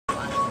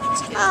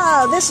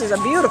This is a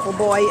beautiful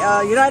boy.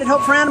 United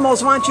Hope for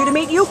Animals wants you to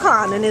meet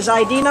Yukon, and his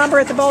ID number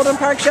at the Baldwin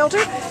Park shelter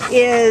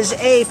is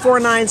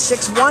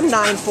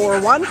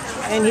A4961941,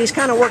 and he's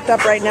kind of worked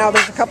up right now.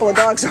 There's a couple of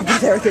dogs over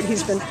there that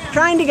he's been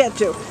trying to get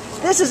to.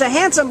 This is a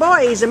handsome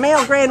boy. He's a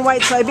male gray and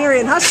white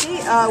Siberian Husky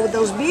with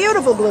those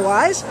beautiful blue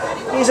eyes.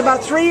 He's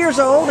about 3 years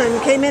old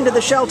and came into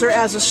the shelter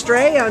as a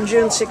stray on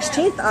June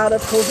 16th out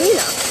of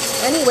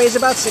Kovina, and he weighs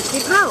about 60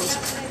 pounds.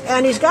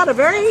 And he's got a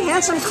very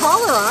handsome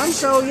collar on,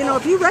 so, you know,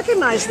 if you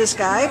recognize this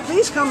guy,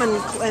 please come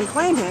and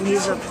claim him.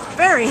 He's a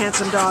very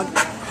handsome dog.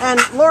 And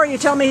Laura, you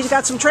tell me he's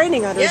got some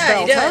training under his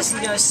belt. Yeah, he does. Huh?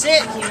 He knows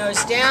sit, he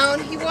knows down.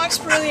 He walks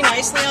really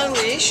nicely on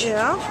leash.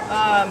 Yeah.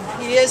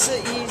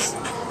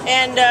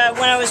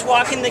 When I was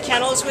walking the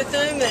kennels with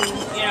him, and,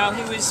 you know,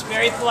 he was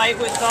very polite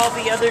with all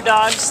the other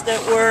dogs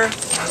that were,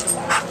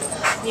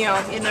 you know,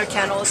 in their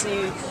kennels.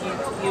 He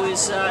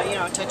was, you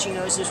know, touching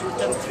noses with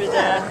them through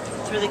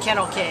the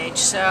kennel cage.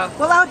 So.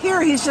 Well, out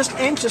here he's just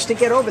anxious to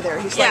get over there.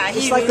 He's like,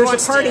 it's like there's a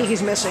party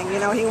he's missing. You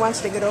know, he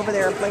wants to get over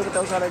there and play with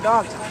those other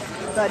dogs.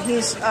 But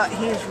he's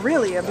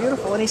really a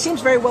beautiful, and he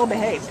seems very well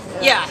behaved.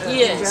 Yeah,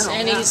 he is,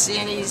 and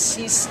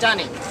he's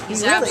stunning.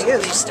 He's really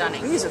absolutely is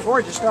stunning. He's a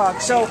gorgeous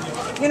dog. So,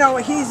 you know,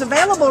 he's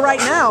available right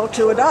now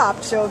to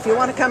adopt. So if you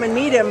want to come and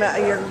meet him,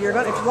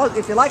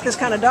 if you like this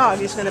kind of dog,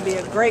 he's going to be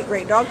a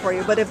great dog for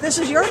you. But if this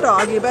is your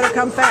dog, you better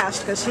come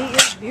fast because he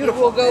is beautiful.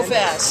 He will go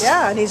fast.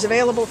 Yeah, and he's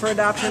available for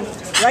adoption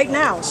right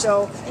now.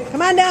 So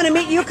come on down and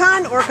meet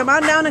Yukon, or come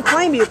on down and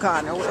claim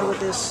Yukon, or with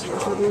this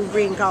little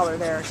green collar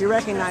there if you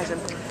recognize him.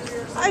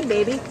 Hi,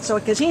 baby. So,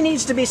 because he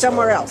needs to be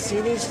somewhere else.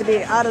 He needs to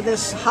be out of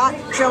this hot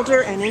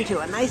shelter and into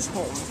a nice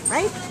home,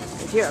 right?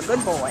 If you're a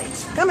good boy.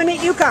 Come and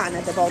meet Yukon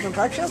at the Baldwin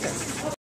Park shelter.